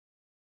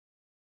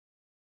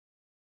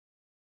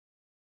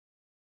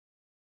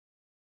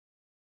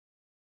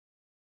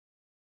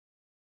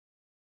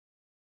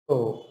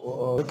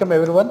Welcome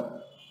everyone.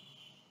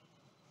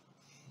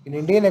 In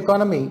Indian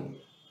economy,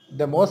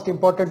 the most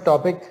important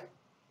topic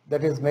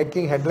that is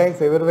making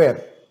headlines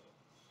everywhere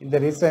in the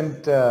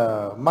recent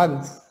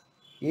months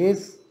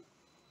is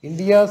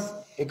India's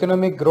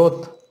economic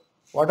growth.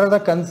 What are the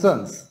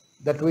concerns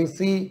that we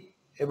see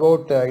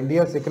about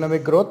India's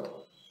economic growth,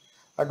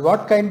 and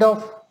what kind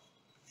of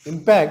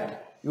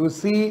impact you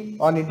see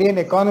on Indian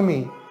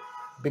economy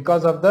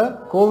because of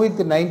the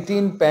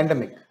COVID-19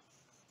 pandemic?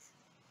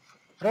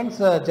 Friends,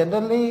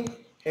 generally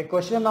a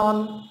question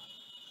on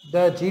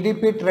the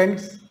GDP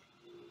trends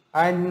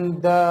and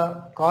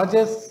the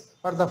causes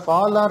for the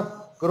fall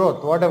or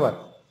growth, whatever,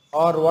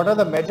 or what are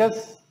the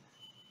measures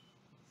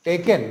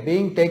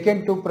being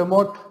taken to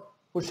promote,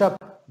 push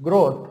up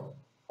growth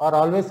are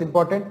always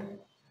important,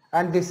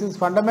 and this is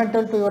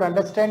fundamental to your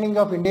understanding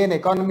of Indian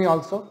economy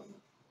also.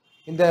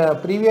 In the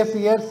previous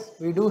years,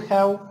 we do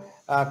have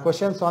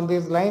questions on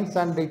these lines,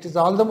 and it is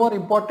all the more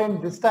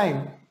important this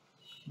time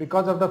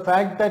because of the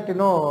fact that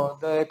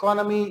the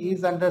economy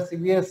is under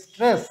severe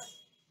stress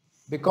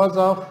because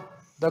of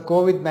the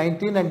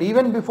COVID-19, and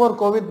even before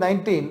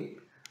COVID-19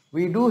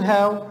 we do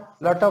have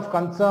lot of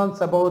concerns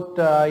about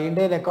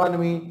Indian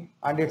economy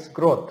and its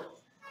growth.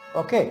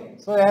 Okay,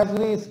 so as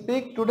we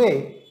speak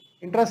today,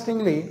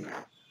 interestingly,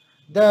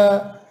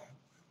 the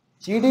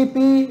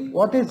GDP,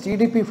 what is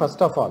GDP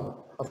first of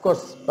all? Of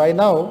course, by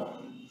now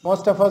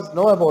most of us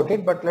know about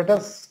it, but let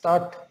us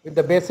start with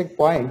the basic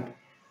point.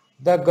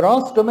 The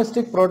gross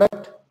domestic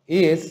product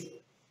is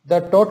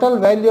the total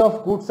value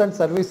of goods and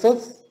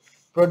services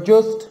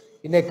produced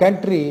in a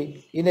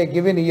country in a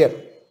given year.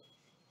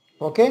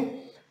 Okay.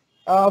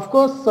 Of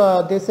course,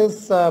 this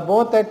is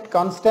both at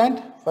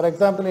constant. For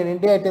example, in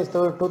India it is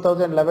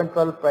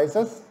 2011-12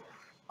 prices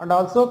and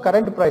also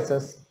current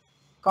prices.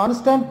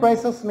 Constant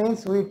prices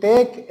means we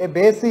take a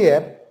base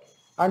year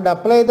and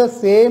apply the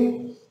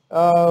same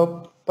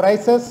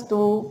prices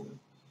to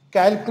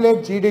calculate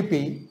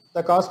GDP,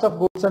 the cost of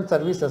goods and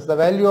services, the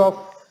value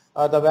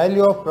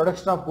of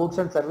production of goods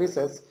and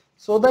services,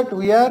 so that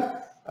we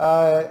are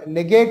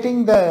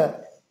negating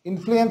the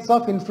influence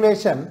of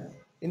inflation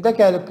in the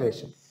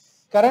calculation.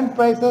 Current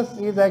prices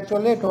is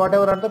actually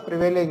whatever are the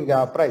prevailing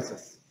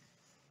prices.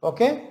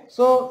 Okay,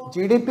 so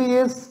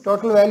GDP is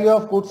total value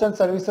of goods and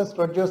services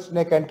produced in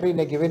a country in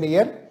a given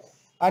year,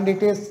 and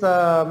it is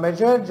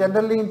measured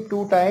generally in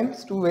two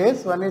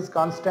ways. One is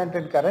constant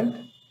and current,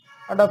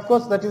 and of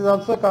course that is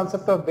also a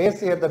concept of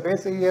base year. The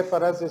base year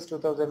for us is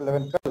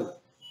 2011-12.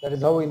 That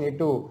is how we need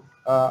to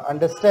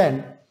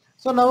understand.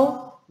 So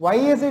now, why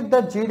is it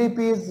that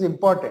GDP is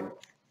important?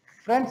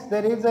 Friends,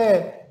 there is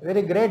a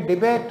very great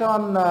debate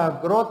on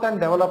growth and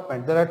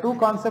development. There are two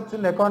concepts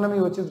in economy,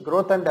 which is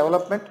growth and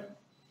development.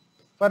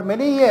 For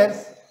many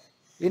years,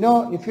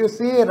 if you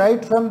see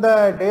right from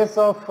the days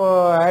of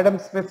Adam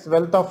Smith's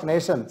Wealth of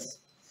Nations,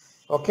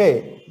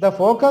 okay, the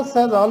focus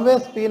has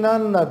always been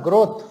on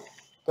growth,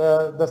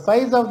 the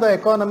size of the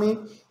economy,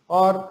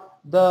 or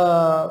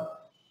the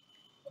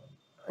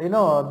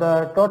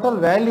total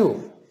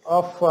value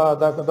of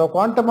the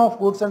quantum of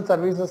goods and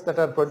services that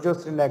are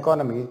produced in the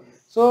economy.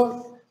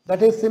 So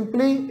that is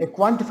simply a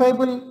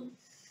quantifiable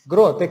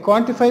growth. A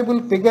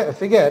quantifiable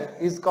figure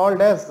is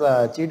called as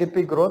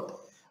GDP growth.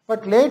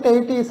 But late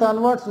 80s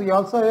onwards, we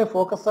also have a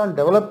focus on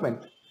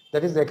development,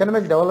 that is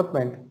economic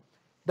development.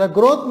 The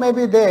growth may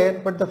be there,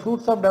 but the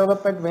fruits of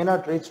development may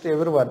not reach to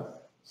everyone.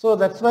 So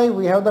that's why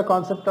we have the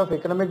concept of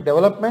economic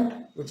development,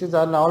 which is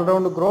an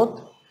all-round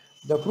growth.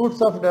 The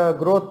fruits of the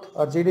growth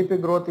or GDP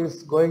growth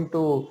is going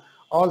to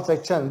all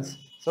sections.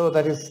 So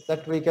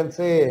that we can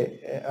say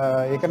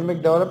economic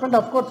development.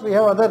 Of course, we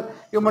have other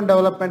human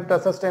development,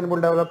 sustainable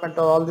development,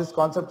 all these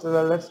concepts.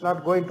 Let's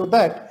not go into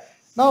that.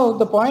 Now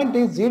the point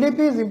is GDP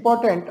is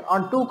important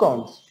on two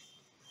counts.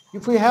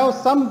 If we have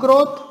some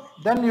growth,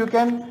 then you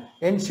can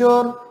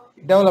ensure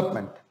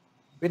development.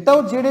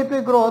 Without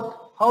GDP growth,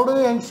 how do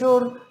you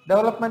ensure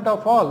development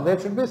of all? There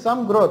should be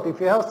some growth.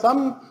 If you have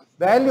some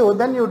value,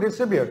 then you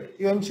distribute.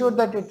 You ensure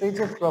that it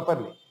reaches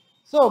properly.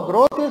 So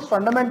growth is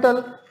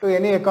fundamental to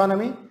any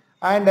economy.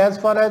 And as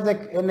far as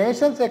a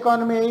nation's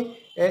economy,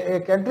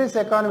 a country's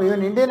economy,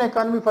 even Indian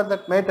economy for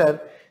that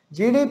matter,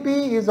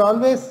 GDP is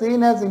always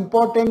seen as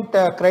important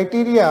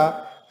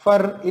criteria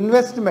for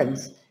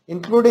investments,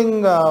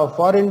 including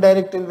foreign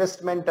direct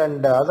investment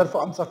and other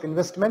forms of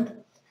investment.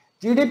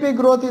 GDP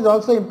growth is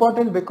also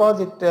important because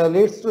it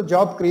leads to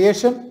job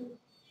creation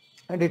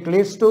and it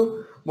leads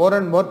to more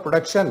and more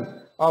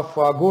production of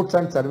goods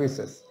and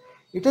services.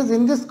 It is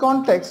in this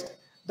context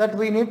that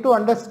we need to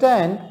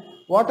understand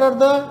what are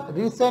the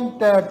recent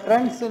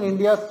trends in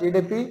India's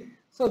GDP.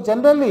 So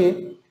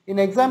generally in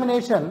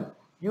examination,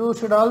 you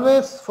should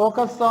always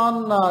focus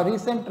on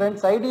recent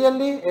trends.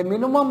 Ideally, a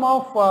minimum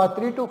of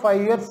 3 to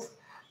 5 years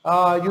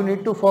you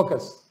need to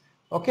focus.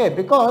 Okay,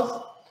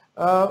 because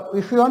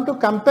if you want to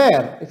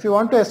compare, if you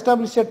want to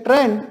establish a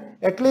trend,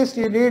 at least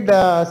you need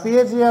a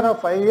CAGR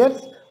of 5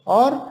 years,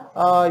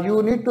 or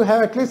you need to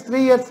have at least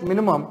 3 years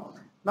minimum.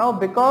 Now,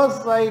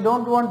 because I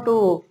don't want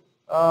to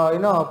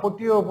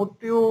put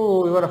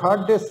you your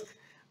hard disk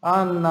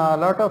on a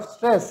lot of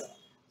stress.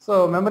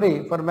 So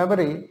for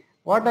memory,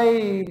 what I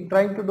am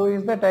trying to do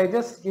is that I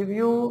just give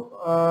you,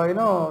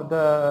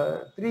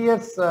 the 3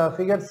 years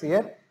figures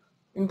here,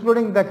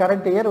 including the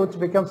current year, which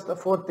becomes the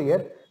 4th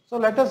year. So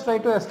let us try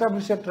to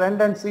establish a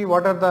trend and see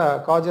what are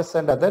the causes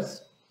and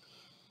others.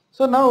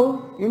 So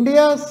now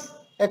India's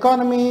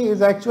economy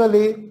is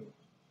actually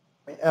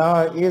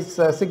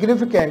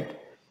significant.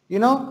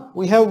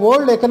 We have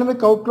World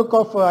Economic Outlook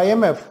of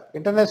IMF,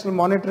 International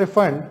Monetary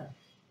Fund.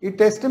 It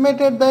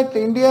estimated that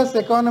India's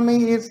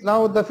economy is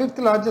now the 5th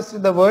largest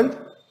in the world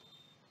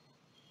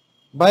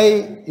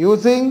by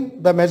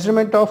using the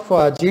measurement of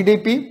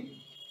GDP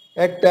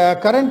at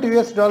current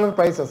US dollar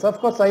prices. Of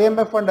course,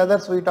 IMF and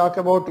others, we talk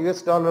about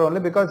US dollar only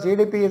because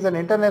GDP is an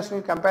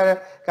international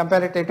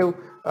comparative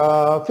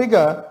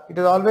figure. It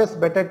is always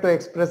better to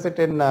express it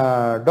in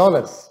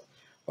dollars.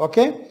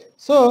 Okay,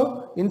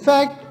 so in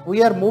fact,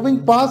 we are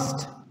moving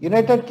past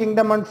United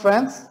Kingdom and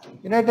France.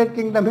 United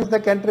Kingdom is the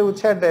country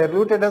which had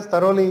looted us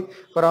thoroughly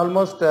for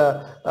almost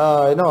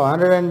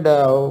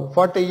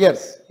 140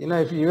 years.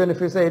 Even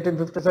if you say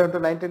 1857 to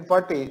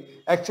 1940,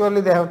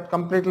 actually they have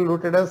completely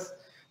looted us.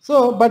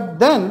 So, but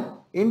then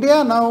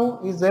India now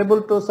is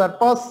able to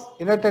surpass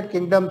United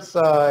Kingdom's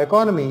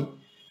economy.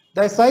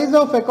 The size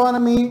of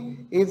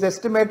economy is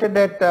estimated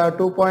at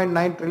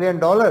 $2.9 trillion.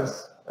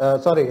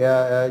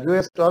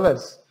 US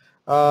dollars.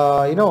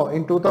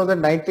 In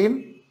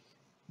 2019.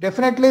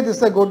 Definitely, this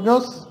is a good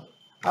news.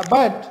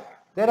 But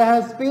there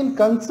has been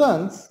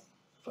concerns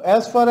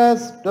as far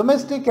as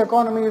domestic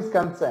economy is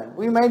concerned.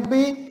 We might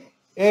be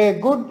a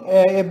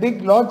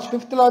big, large,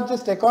 5th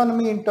largest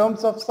economy in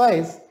terms of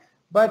size,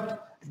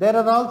 but there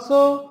are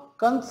also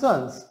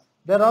concerns.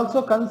 There are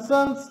also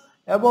concerns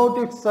about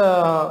its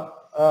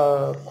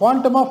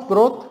quantum of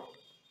growth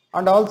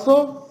and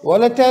also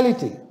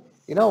volatility.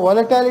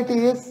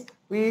 Volatility is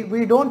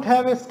we don't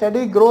have a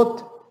steady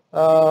growth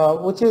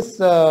which is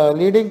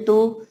leading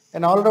to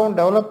an all-round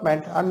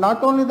development. And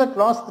not only that,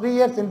 last 3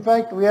 years, in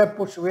fact, we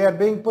are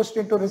being pushed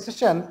into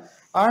recession,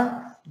 and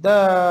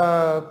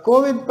the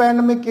COVID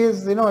pandemic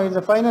is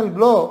a final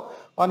blow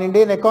on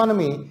Indian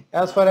economy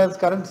as far as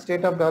current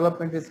state of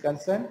development is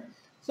concerned.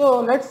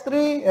 So let's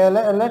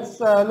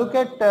look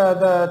at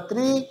the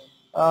 3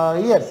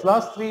 years,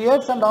 last 3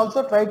 years, and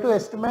also try to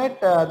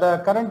estimate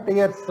the current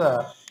year's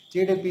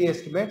GDP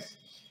estimates.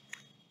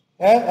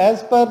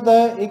 As per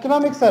the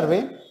economic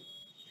survey,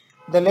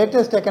 the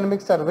latest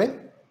economic survey,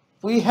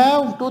 we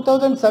have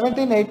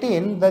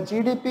 2017-18, the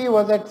GDP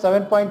was at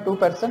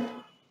 7.2%.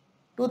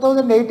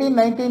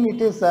 2018-19,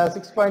 it is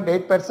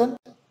 6.8%.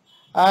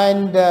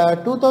 And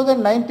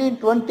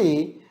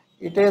 2019-20,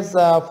 it is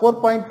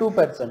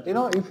 4.2%.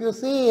 If you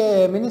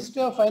see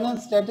Ministry of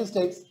Finance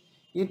statistics,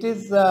 it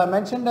is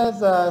mentioned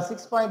as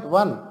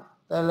 6.1,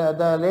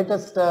 the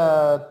latest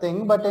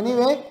thing. But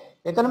anyway,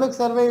 economic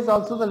survey is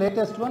also the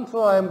latest one.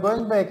 So I am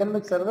going by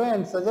economic survey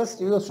and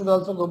suggest you should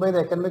also go by the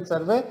economic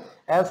survey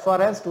as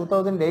far as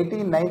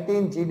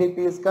 2018-19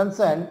 GDP is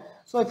concerned.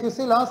 So if you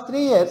see last 3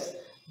 years,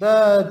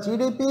 the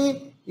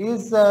GDP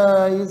is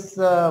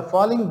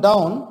falling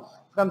down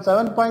from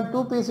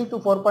 7.2 PC to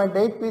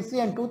 4.8 PC,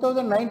 and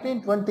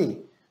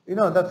 2019-20,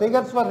 the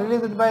figures were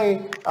released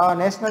by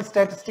National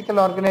Statistical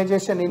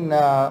Organization in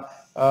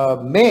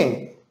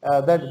May.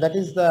 That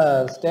is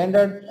the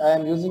standard I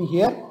am using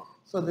here.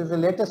 So this is the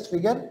latest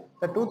figure.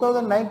 The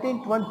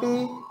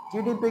 2019-20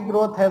 GDP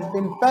growth has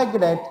been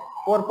pegged at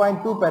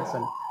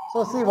 4.2%.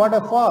 So see what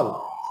a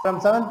fall from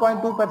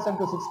 7.2% to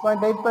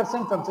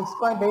 6.8%, from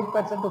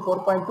 6.8% to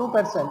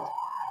 4.2%,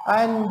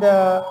 and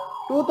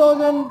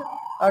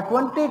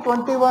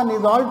 2020-21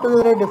 is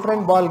altogether a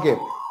different ball game.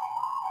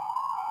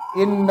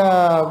 In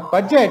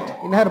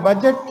her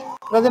budget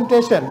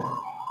presentation,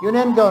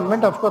 Union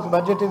government, of course,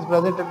 budget is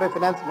presented by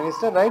Finance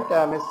Minister, right,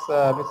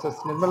 Mrs.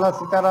 Nirmala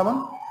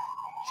Sitharaman.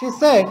 She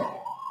said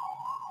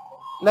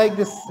like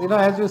this,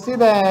 as you see,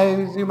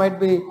 as you might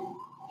be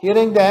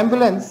hearing the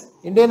ambulance,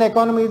 Indian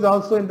economy is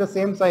also in the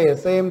same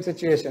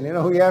situation.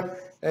 We are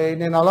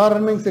in an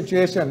alarming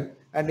situation,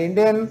 and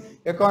Indian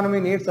economy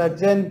needs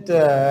urgent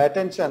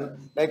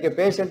attention, like a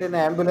patient in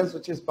an ambulance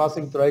which is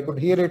passing through. I could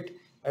hear it.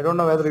 I don't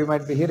know whether you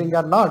might be hearing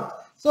or not.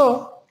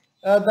 So,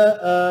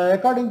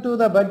 according to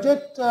the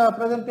budget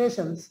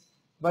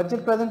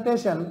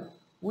presentation,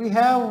 we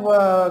have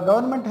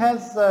government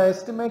has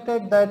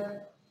estimated that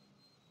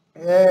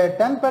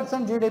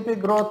 10% GDP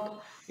growth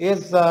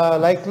is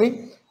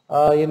likely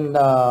in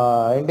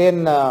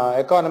Indian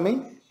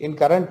economy in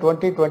current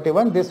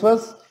 2021. This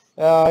was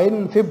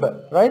in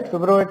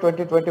February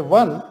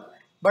 2021.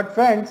 But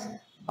friends,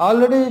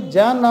 already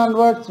Jan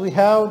onwards we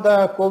have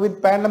the COVID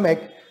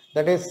pandemic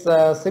that is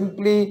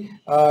simply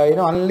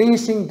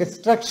unleashing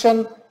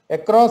destruction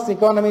across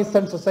economies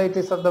and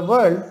societies of the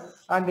world.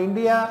 And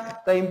India,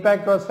 the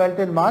impact was felt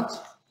in March,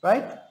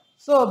 right?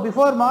 So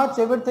before March,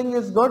 everything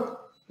is good.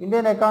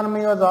 Indian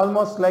economy was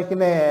almost like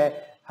in a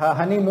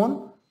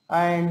honeymoon,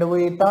 and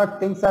we thought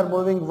things are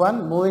moving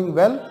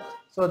well.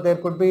 So there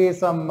could be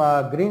some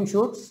green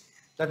shoots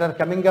that are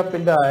coming up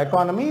in the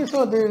economy.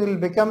 So they will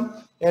become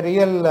a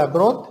real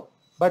growth.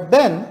 But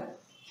then,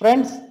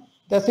 friends,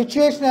 the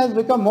situation has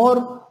become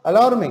more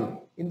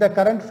alarming in the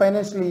current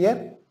financial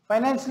year.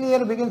 Financial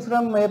year begins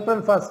from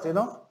April 1st,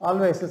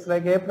 always. It's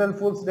like April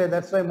Fool's Day.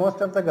 That's why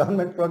most of the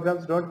government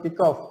programs don't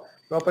kick off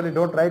properly,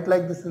 don't write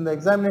like this in the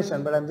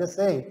examination, but I'm just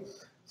saying.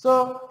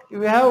 So,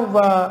 we have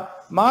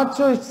March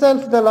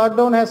itself, the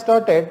lockdown has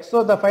started.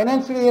 So, the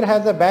financial year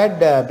has a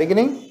bad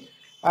beginning.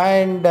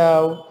 And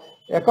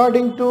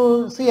according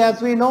to, see, as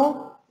we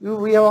know,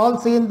 we have all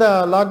seen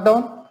the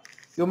lockdown.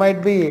 You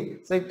might be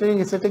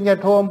sitting at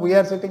home. We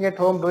are sitting at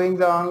home doing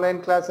the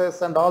online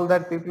classes and all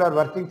that. People are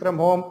working from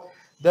home.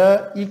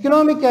 The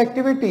economic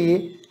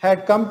activity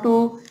had come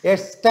to a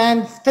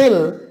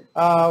standstill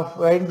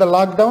in the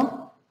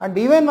lockdown. And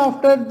even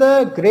after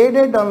the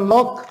graded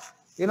unlock,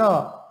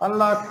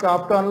 unlock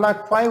up to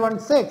unlock 5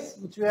 and 6,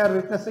 which we are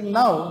witnessing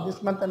now,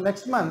 this month and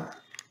next month,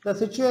 the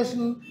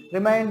situation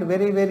remained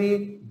very,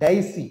 very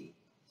dicey.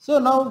 So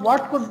now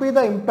what could be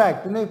the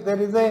impact? If there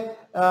is a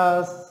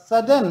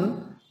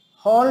sudden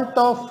halt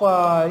of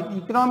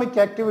economic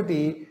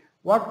activity,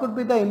 what could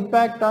be the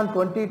impact on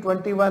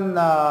 2021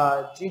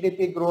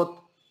 GDP growth?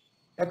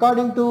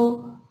 According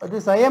to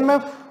this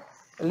IMF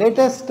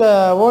latest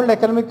World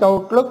Economic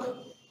Outlook,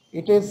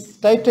 it is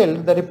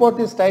titled, the report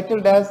is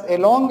titled as A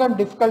Long and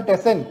Difficult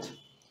Ascent.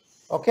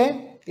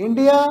 Okay,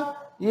 India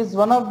is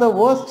one of the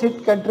worst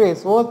hit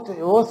countries,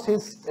 worst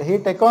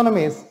hit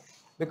economies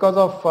because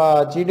of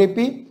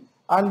GDP,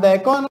 and the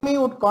economy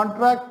would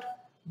contract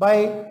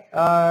by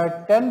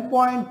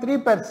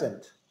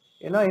 10.3%.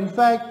 In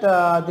fact,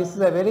 this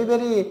is a very,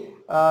 very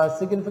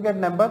significant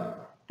number.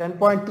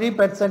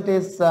 10.3%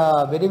 is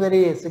a very,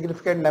 very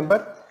significant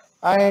number.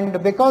 And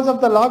because of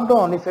the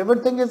lockdown, if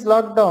everything is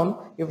locked down,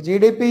 if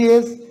GDP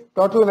is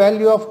total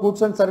value of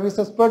goods and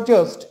services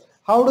purchased,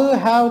 how do you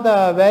have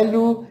the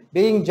value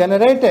being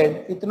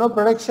generated with no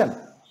production?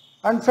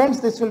 And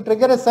friends, this will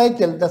trigger a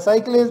cycle. The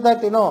cycle is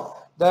that,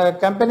 the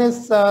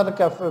companies,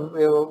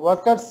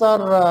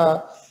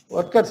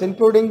 workers,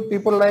 including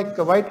people like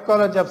white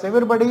collar jobs,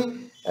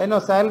 everybody,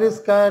 salaries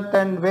cut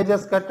and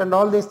wages cut and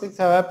all these things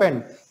have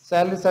happened.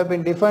 Salaries have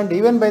been defined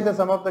even by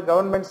some of the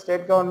governments,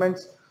 state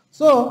governments.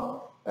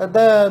 So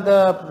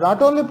the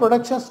not only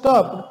production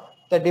stopped,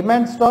 the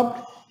demand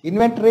stopped.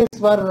 Inventories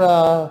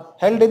were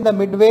held in the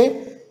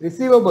midway.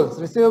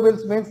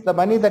 Receivables means the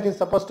money that is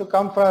supposed to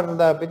come from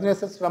the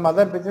businesses, from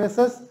other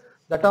businesses,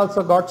 that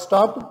also got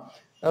stopped.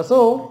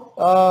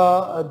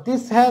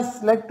 This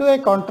has led to a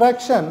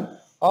contraction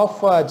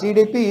of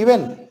GDP.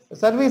 Even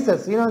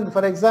services,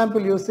 for example,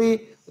 you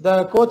see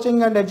the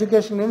coaching and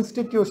education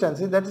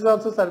institutions, that is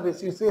also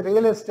service. You see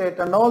real estate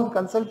and all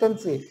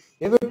consultancy,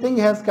 everything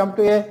has come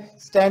to a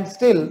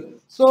standstill.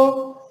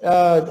 So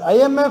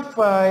IMF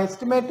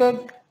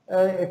estimated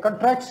a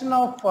contraction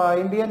of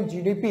Indian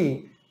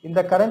GDP in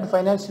the current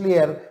financial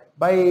year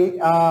by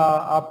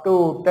up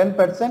to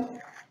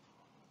 10%.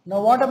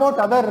 Now what about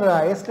other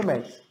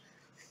estimates?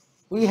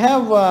 We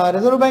have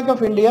Reserve Bank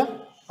of India.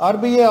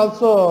 RBI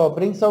also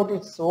brings out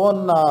its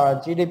own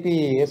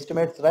GDP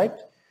estimates, right?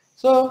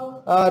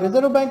 So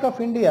Reserve Bank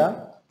of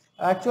India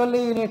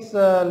actually in its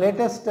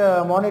latest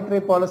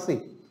monetary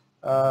policy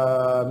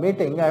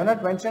meeting, I have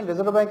not mentioned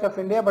Reserve Bank of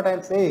India, but I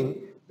am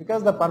saying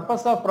because the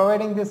purpose of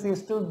providing this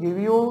is to give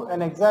you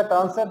an exact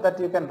answer that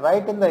you can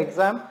write in the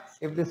exam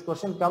if this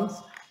question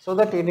comes, so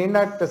that you need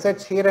not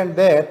search here and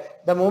there.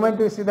 The moment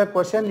you see the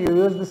question, you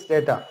use this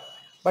data.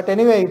 But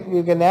anyway,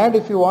 you can add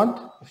if you want.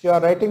 If you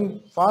are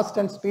writing fast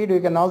and speed, you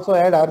can also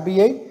add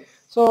RBI.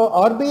 So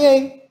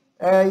RBI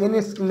in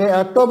its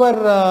October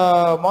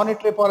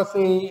monetary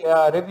policy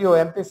review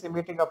MPC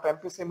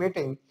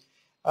meeting,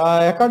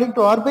 according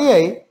to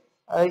RBI,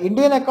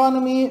 Indian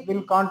economy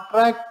will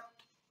contract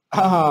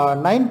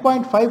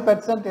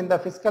 9.5% in the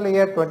fiscal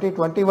year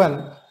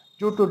 2021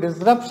 due to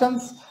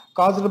disruptions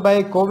caused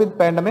by COVID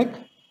pandemic.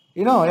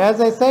 As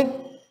I said,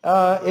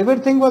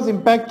 everything was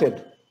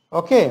impacted.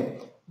 Okay.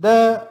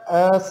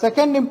 The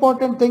second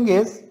important thing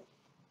is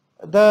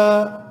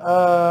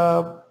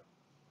the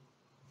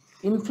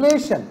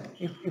inflation.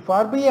 If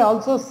RBI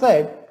also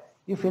said,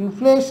 if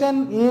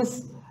inflation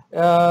is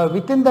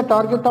within the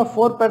target of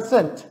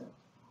 4%,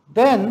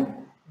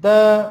 then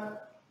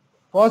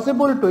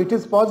it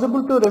is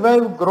possible to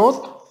revive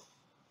growth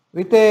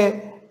with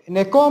an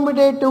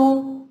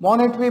accommodative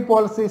monetary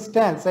policy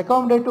stance.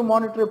 Accommodative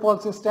monetary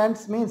policy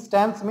stance means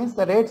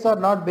the rates are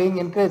not being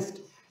increased.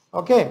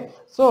 Okay,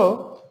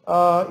 so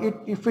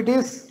if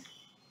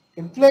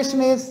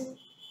inflation is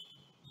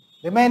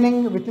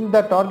remaining within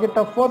the target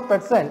of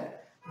 4%,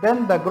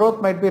 then the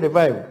growth might be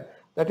revived.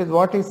 That is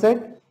what he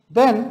said.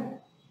 Then,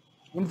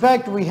 in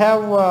fact, we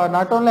have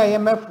not only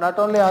IMF, not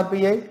only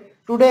RBI.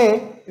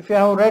 Today, if you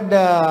have read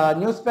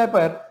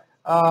newspaper,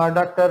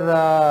 Dr.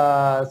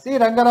 C.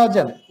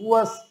 Rangarajan, who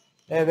was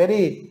a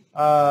very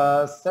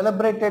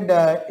celebrated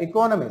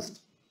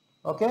economist,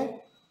 okay,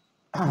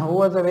 who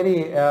was a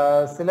very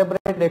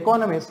celebrated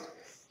economist,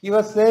 he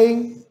was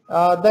saying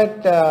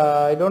that,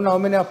 I don't know how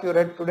many of you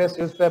read today's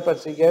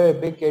newspapers, he gave a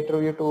big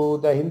interview to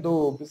the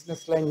Hindu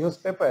Business Line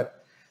newspaper.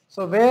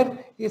 So where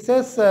he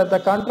says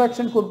the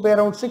contraction could be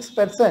around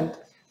 6%,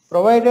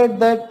 provided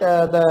that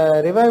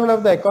the revival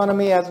of the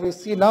economy as we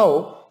see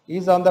now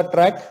is on the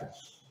track.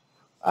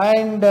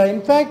 And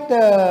in fact,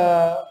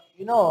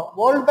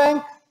 World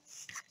Bank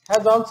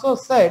has also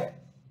said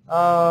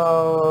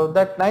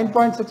that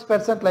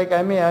 9.6%, like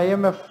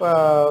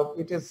IMF,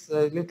 it is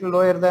a little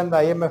lower than the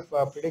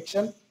IMF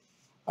prediction.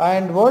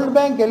 And World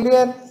Bank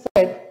earlier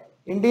said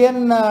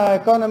Indian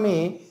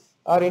economy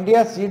or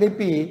India's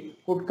GDP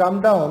could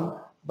come down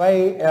by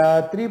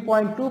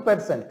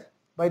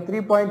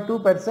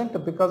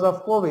 3.2%, because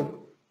of COVID.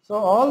 So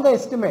all the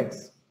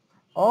estimates,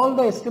 or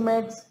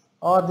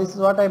this is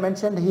what I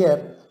mentioned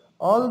here,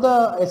 all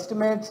the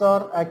estimates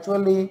are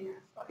actually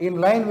in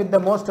line with the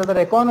most other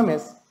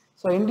economists.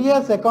 So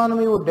India's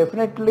economy would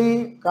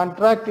definitely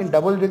contract in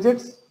double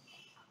digits,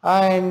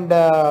 and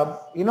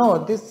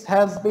this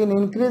has been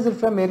increased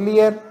from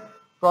earlier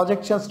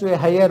projections to a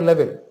higher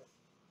level.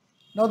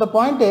 Now the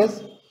point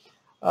is,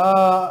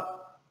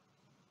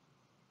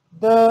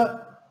 the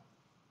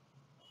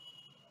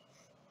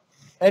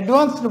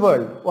advanced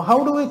world,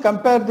 how do we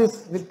compare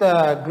this with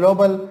the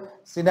global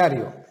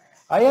scenario?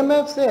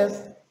 IMF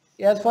says,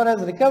 as far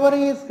as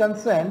recovery is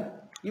concerned,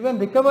 even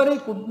recovery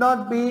could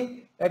not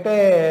be at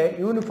a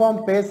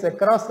uniform pace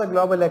across the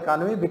global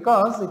economy,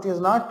 because it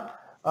is not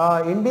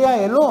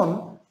India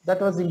alone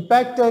that was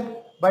impacted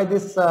by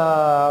this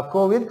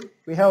COVID.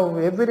 We have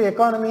every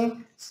economy,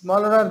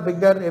 smaller or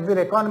bigger,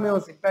 every economy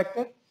was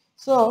impacted.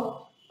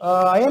 So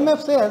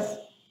IMF says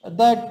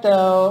that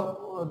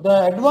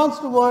the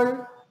advanced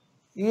world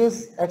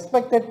is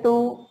expected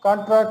to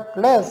contract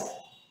less,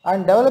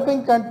 and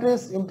developing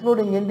countries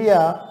including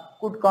India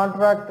could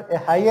contract a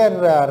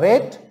higher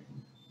rate.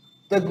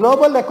 The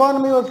global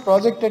economy was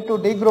projected to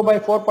degrow by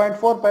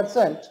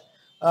 4.4%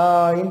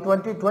 in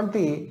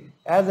 2020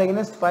 as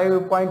against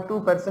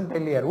 5.2%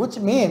 earlier, which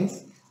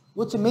means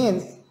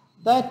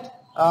that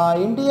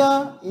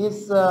India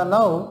is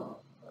now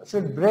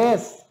should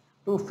brace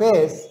to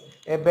face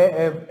a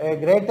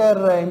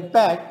greater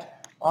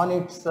impact on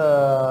its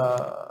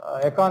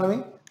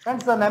economy.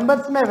 Hence the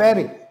numbers may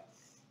vary,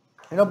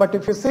 but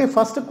if you see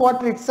first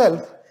quarter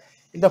itself,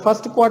 in the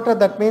first quarter,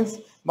 that means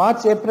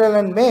March, April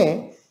and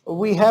May,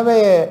 we have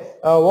a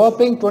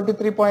whopping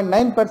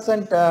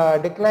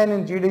 23.9% decline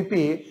in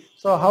GDP.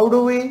 So how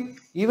do we,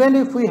 even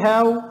if we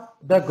have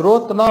the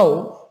growth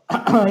now,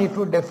 it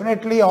would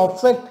definitely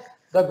offset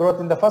the growth.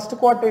 In the first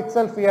quarter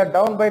itself, we are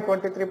down by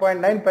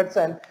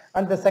 23.9%,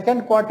 and the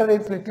second quarter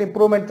is little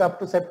improvement up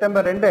to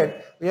September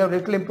ended. We have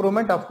little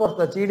improvement. Of course,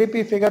 the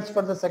GDP figures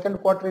for the second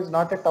quarter is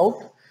not yet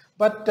out,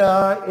 but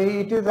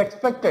it is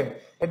expected.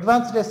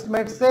 Advanced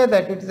estimates say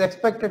that it is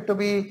expected to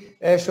be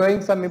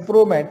showing some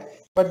improvement.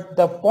 But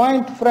the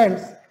point,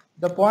 friends,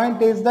 the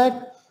point is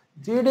that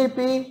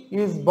GDP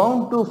is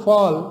bound to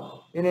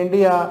fall in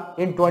India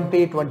in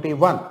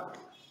 2021.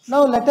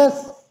 Now let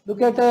us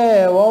look at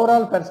a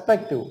overall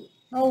perspective.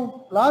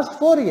 Now last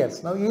 4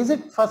 years, now is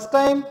it first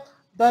time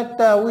that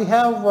we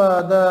have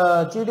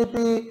the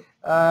GDP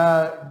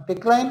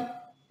decline?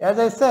 As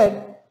I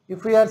said,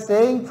 if we are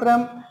saying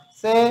from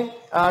say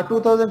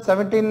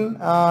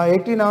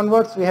 2017-18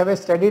 onwards, we have a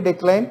steady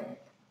decline.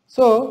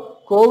 So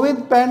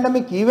COVID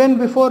pandemic, even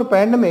before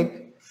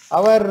pandemic,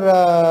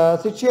 our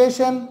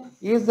situation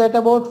is at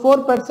about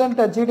 4%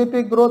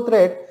 GDP growth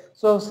rate.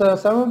 So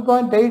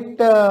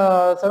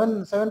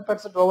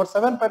 7.87%, over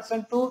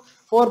 7% to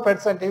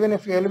 4%. Even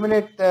if you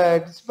eliminate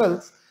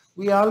decibels,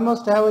 we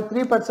almost have a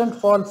 3%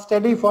 fall,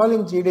 steady fall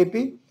in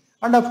GDP.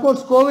 And of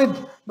course, COVID,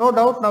 no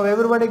doubt, now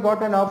everybody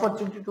got an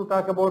opportunity to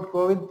talk about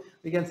COVID.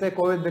 We can say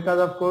COVID, because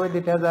of COVID,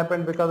 it has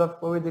happened, because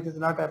of COVID, it is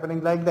not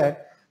happening like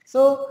that.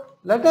 So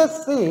let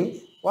us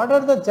see what are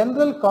the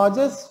general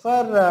causes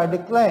for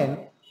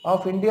decline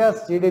of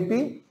India's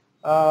GDP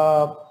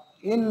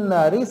in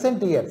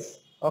recent years.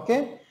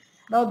 Okay.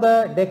 Now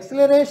the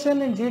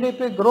deceleration in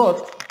GDP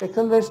growth,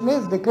 deceleration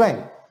is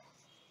decline.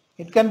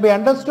 It can be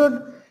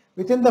understood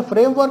within the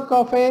framework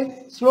of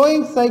a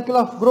slowing cycle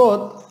of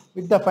growth,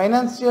 with the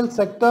financial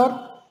sector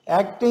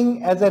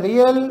acting as a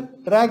real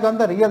drag on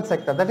the real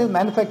sector, that is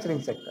manufacturing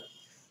sector.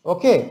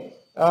 Okay,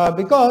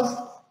 because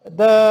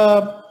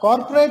the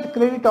corporate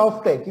credit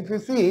offtake, if you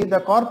see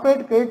the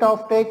corporate credit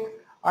offtake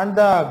and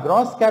the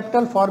gross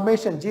capital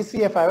formation,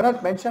 GCF, I have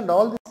not mentioned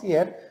all this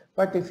here,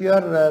 but if you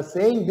are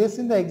saying this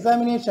in the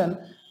examination,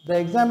 the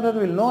examiner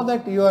will know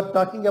that you are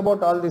talking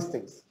about all these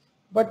things.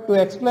 But to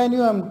explain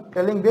you, I am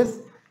telling this.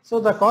 So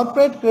the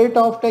corporate credit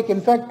offtake, in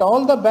fact,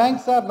 all the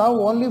banks are now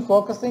only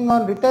focusing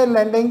on retail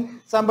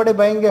lending, somebody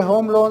buying a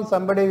home loan,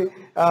 somebody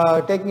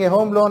taking a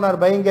home loan or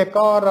buying a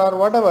car or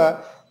whatever.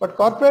 But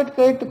corporate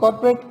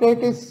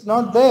credit is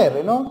not there,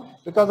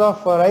 because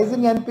of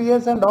rising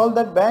NPS and all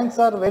that. Banks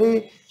are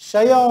very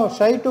they are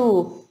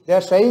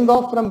shying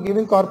off from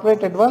giving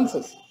corporate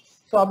advances.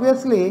 So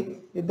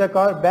obviously, if the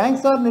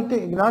banks are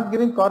not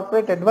giving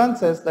corporate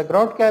advances, the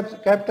gross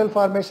capital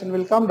formation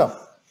will come down.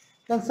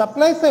 Then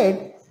supply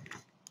side,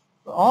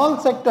 all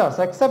sectors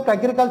except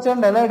agriculture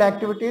and allied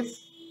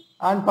activities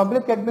and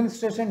public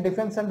administration,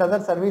 defense and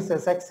other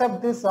services.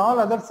 Except this, all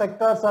other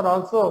sectors are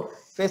also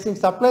facing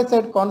supply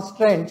side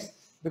constraints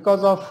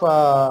because of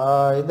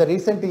in the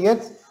recent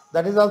years.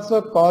 That is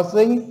also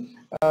causing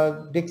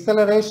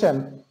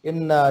deceleration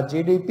in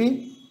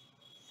GDP.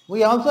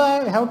 We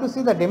also have to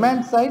see the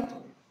demand side.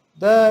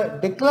 The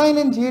decline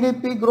in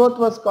GDP growth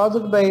was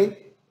caused by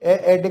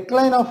a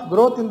decline of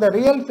growth in the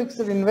real fixed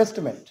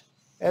investment,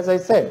 as I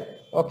said.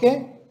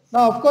 Okay.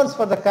 Now, of course,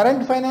 for the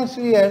current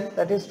financial year,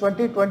 that is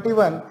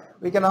 2021,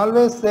 we can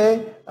always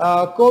say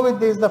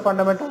COVID is the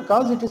fundamental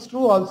cause. It is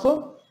true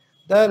also.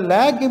 The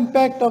lag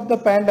impact of the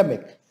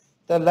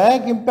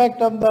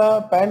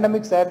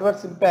pandemic's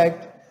adverse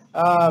impact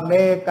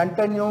may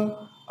continue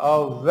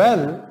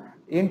well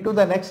into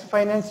the next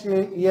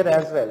financial year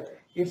as well.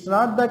 It's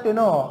not that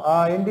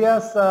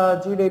India's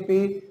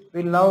GDP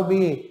will now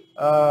be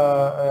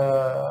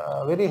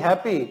very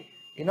happy.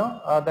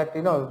 That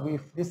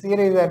if this year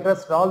is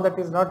addressed, all that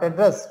is not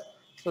addressed.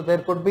 So there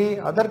could be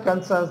other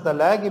concerns. The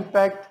lag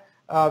impact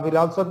will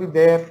also be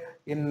there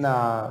in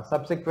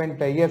subsequent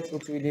years,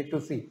 which we need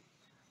to see.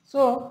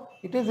 So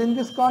it is in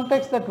this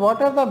context that what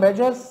are the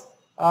measures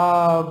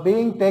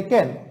being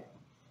taken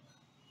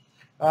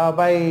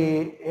by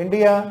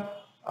India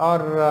or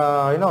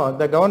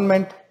the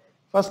government.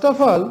 First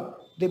of all,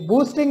 the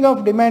boosting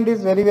of demand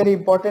is very, very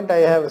important.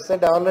 I have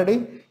said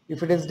already,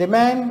 if it is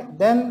demand,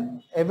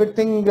 then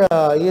everything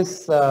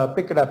is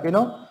picked up.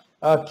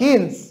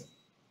 Keynes,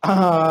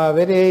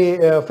 very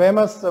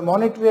famous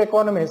monetary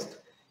economist,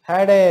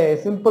 had a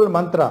simple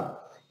mantra.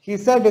 He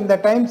said, in the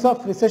times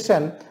of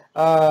recession,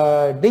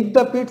 dig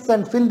the pits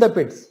and fill the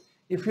pits.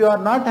 If you are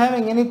not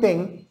having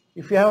anything,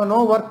 if you have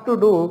no work to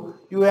do,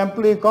 you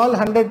call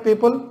 100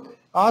 people,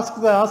 ask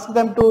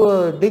them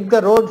to dig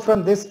the road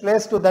from this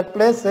place to that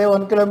place, say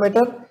 1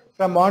 kilometer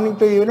from morning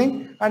to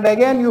evening, and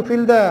again you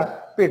fill the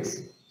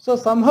pits. So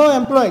somehow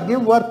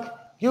give work,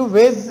 give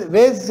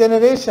wage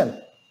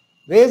generation.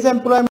 Wage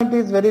employment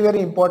is very,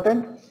 very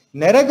important.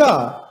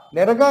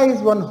 Narega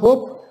is one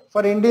hope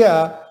for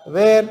India,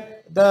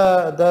 where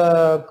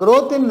the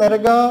growth in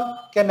Narega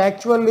can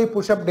actually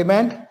push up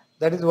demand.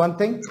 That is one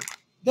thing.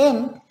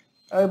 Then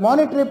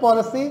monetary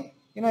policy,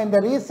 in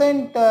the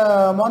recent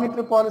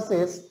monetary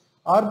policies,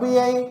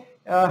 RBI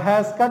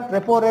has cut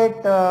repo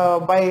rate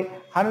by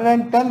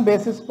 110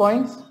 basis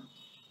points.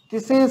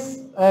 This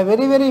is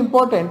very, very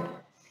important,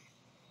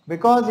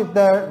 because if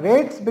the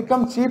rates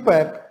become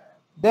cheaper,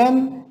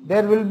 then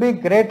there will be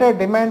greater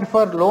demand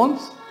for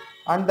loans,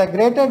 and the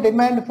greater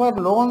demand for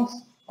loans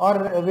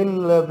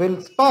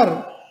will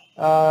spur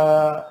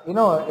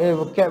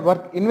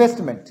work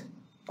investment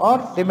or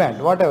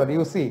demand, whatever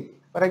you see.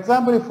 For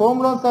example, if home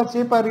loans are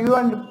cheaper, you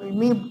and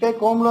me take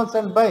home loans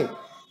and buy.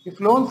 If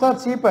loans are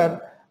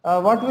cheaper,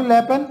 what will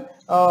happen?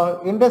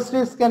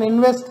 Industries can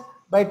invest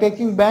by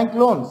taking bank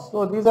loans.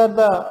 So these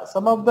are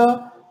some of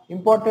the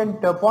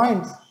important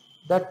points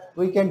that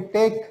we can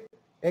take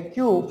a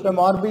cue from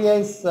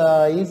RBI's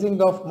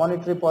easing of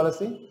monetary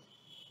policy.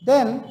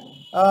 Then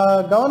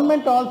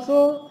government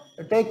also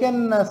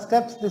taken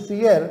steps this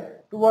year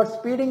towards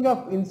speeding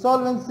up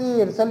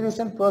insolvency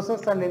resolution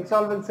process and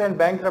insolvency and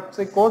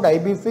bankruptcy code,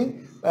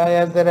 IBC,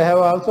 as there have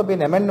also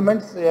been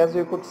amendments, as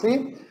you could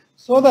see,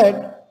 so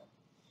that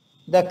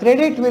the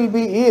credit will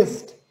be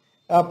eased,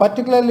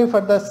 particularly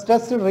for the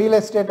stressed real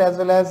estate as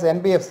well as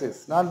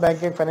NBFCs,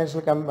 non-banking financial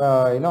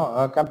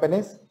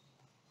companies.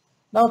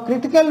 Now,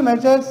 critical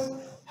measures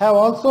have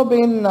also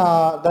been,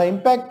 the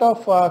impact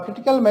of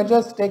critical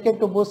measures taken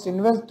to boost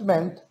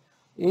investment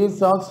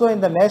is also in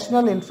the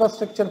national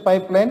infrastructure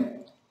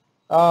pipeline.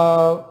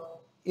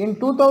 In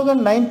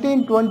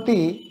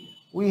 2019-20,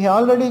 we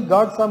already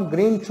got some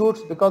green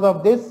shoots because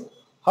of this.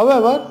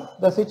 However,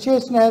 the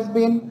situation has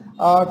been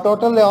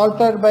totally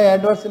altered by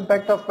adverse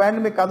impact of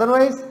pandemic.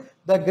 Otherwise,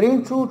 the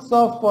green shoots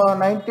of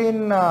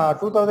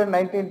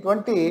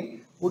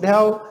 2019-20 would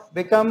have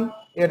become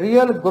a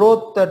real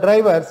growth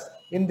drivers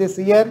in this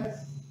year,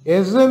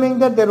 assuming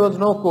that there was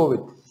no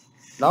COVID.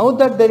 Now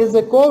that there is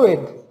a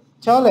COVID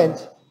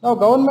challenge, now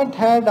government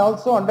had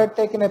also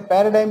undertaken a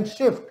paradigm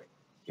shift.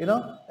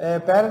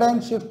 A paradigm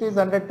shift is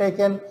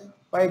undertaken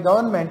by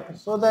government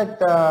so that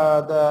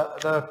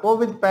the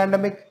COVID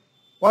pandemic,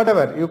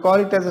 whatever you call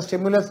it, as a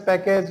stimulus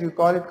package, you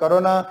call it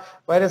corona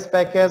virus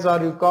package,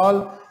 or you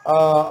call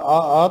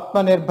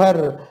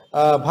Atmanirbhar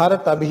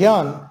Bharat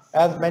Abhiyan,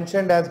 as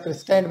mentioned, as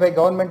christened by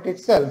government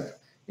itself.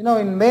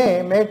 In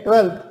May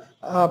 12th,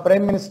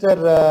 Prime Minister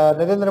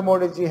Narendra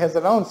Modi ji has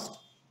announced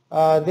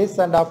this,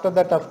 and after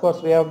that, of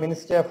course, we have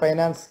Ministry of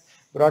Finance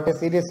brought a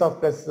series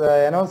of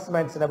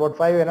announcements, in about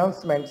 5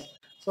 announcements.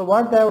 So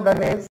what they have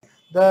done is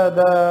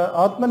the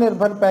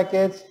Atmanirbhar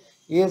package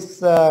is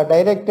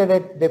directed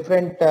at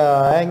different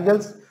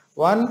angles.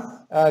 One,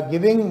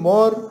 giving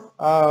more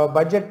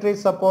budgetary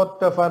support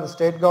for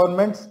state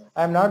governments.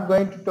 I am not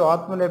going to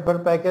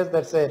Atmanirbhar package,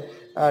 that's a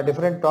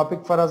different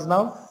topic for us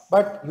now.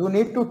 But you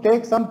need to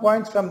take some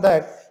points from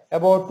that.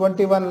 About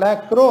 21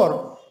 lakh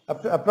crore,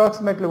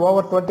 approximately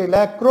over 20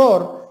 lakh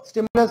crore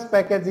stimulus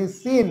package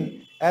is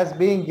seen as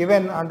being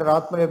given under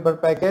Atmanirbhar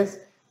package.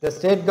 The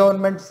state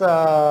governments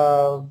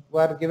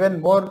were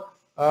given more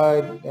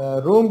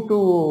room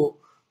to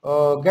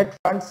get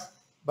funds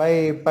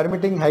by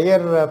permitting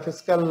higher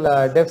fiscal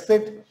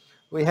deficit.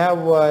 We have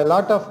a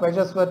lot of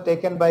measures were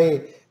taken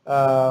by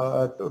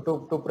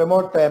to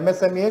promote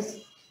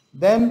MSMEs.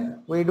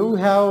 Then we do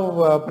have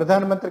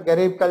Pradhan Mantri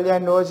Garib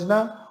Kalyan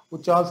Yojana,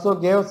 which also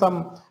gave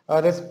some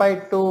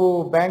respite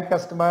to bank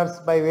customers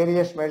by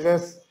various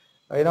measures,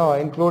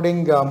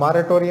 including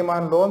moratorium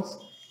on loans.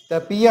 The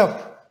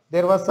PF,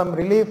 there was some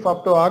relief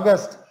up to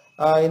August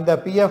in the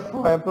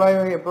PF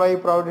employee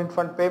provident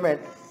fund payment,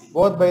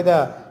 both by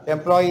the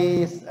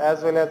employees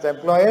as well as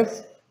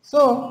employers.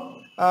 So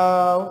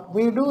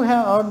we do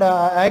have on the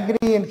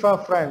agri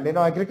infra front,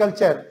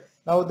 agriculture.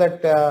 Now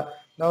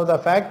the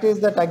fact is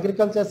that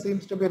agriculture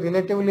seems to be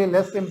relatively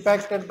less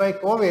impacted by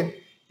COVID.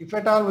 If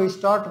at all we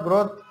start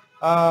growth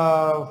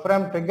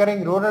from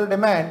triggering rural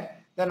demand,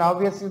 then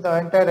obviously the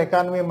entire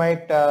economy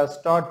might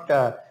start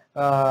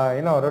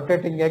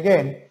rotating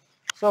again.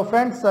 So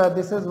friends,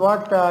 this is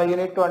what you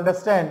need to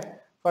understand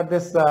for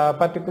this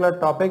particular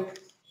topic.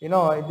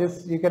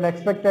 This you can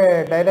expect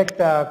a direct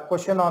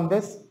question on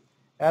this.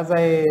 As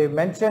I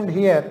mentioned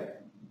here,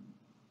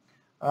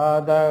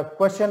 the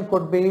question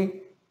could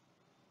be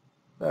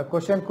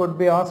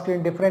asked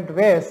in different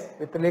ways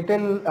with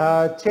little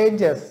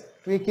changes,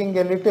 tweaking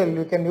a little.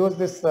 You can use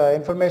this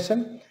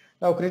information.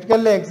 Now,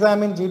 critically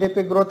examine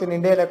GDP growth in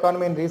Indian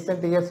economy in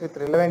recent years with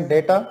relevant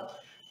data.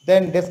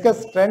 Then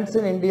discuss trends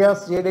in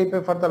India's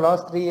GDP for the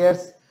last 3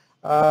 years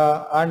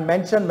and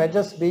mention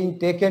measures being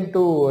taken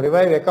to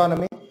revive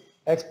economy.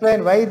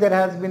 Explain why there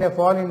has been a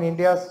fall in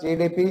India's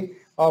GDP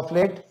of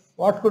late.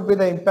 What could be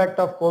the impact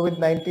of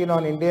COVID-19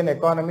 on Indian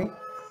economy?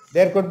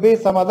 There could be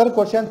some other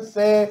questions,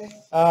 say,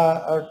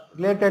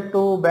 related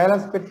to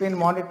balance between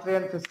monetary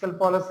and fiscal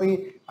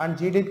policy and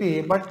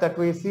GDP, but that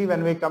we see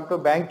when we come to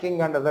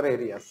banking and other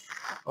areas.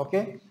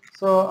 Okay,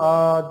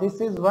 so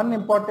this is one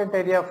important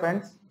area,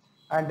 friends,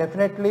 and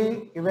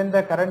definitely given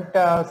the current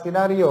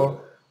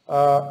scenario,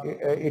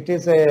 it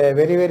is a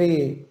very,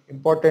 very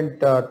important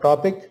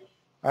topic,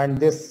 and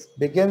this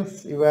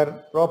begins your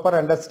proper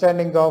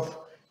understanding of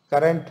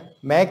current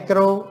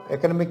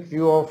macroeconomic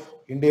view of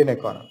Indian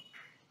economy.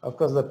 Of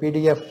course, the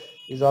PDF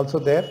is also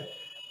there.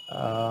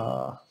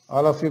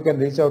 All of you can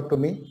reach out to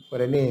me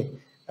for any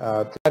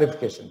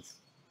clarifications.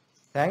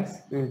 Thanks.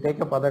 We will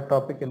take up other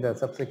topic in the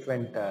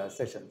subsequent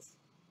sessions.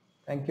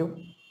 Thank you.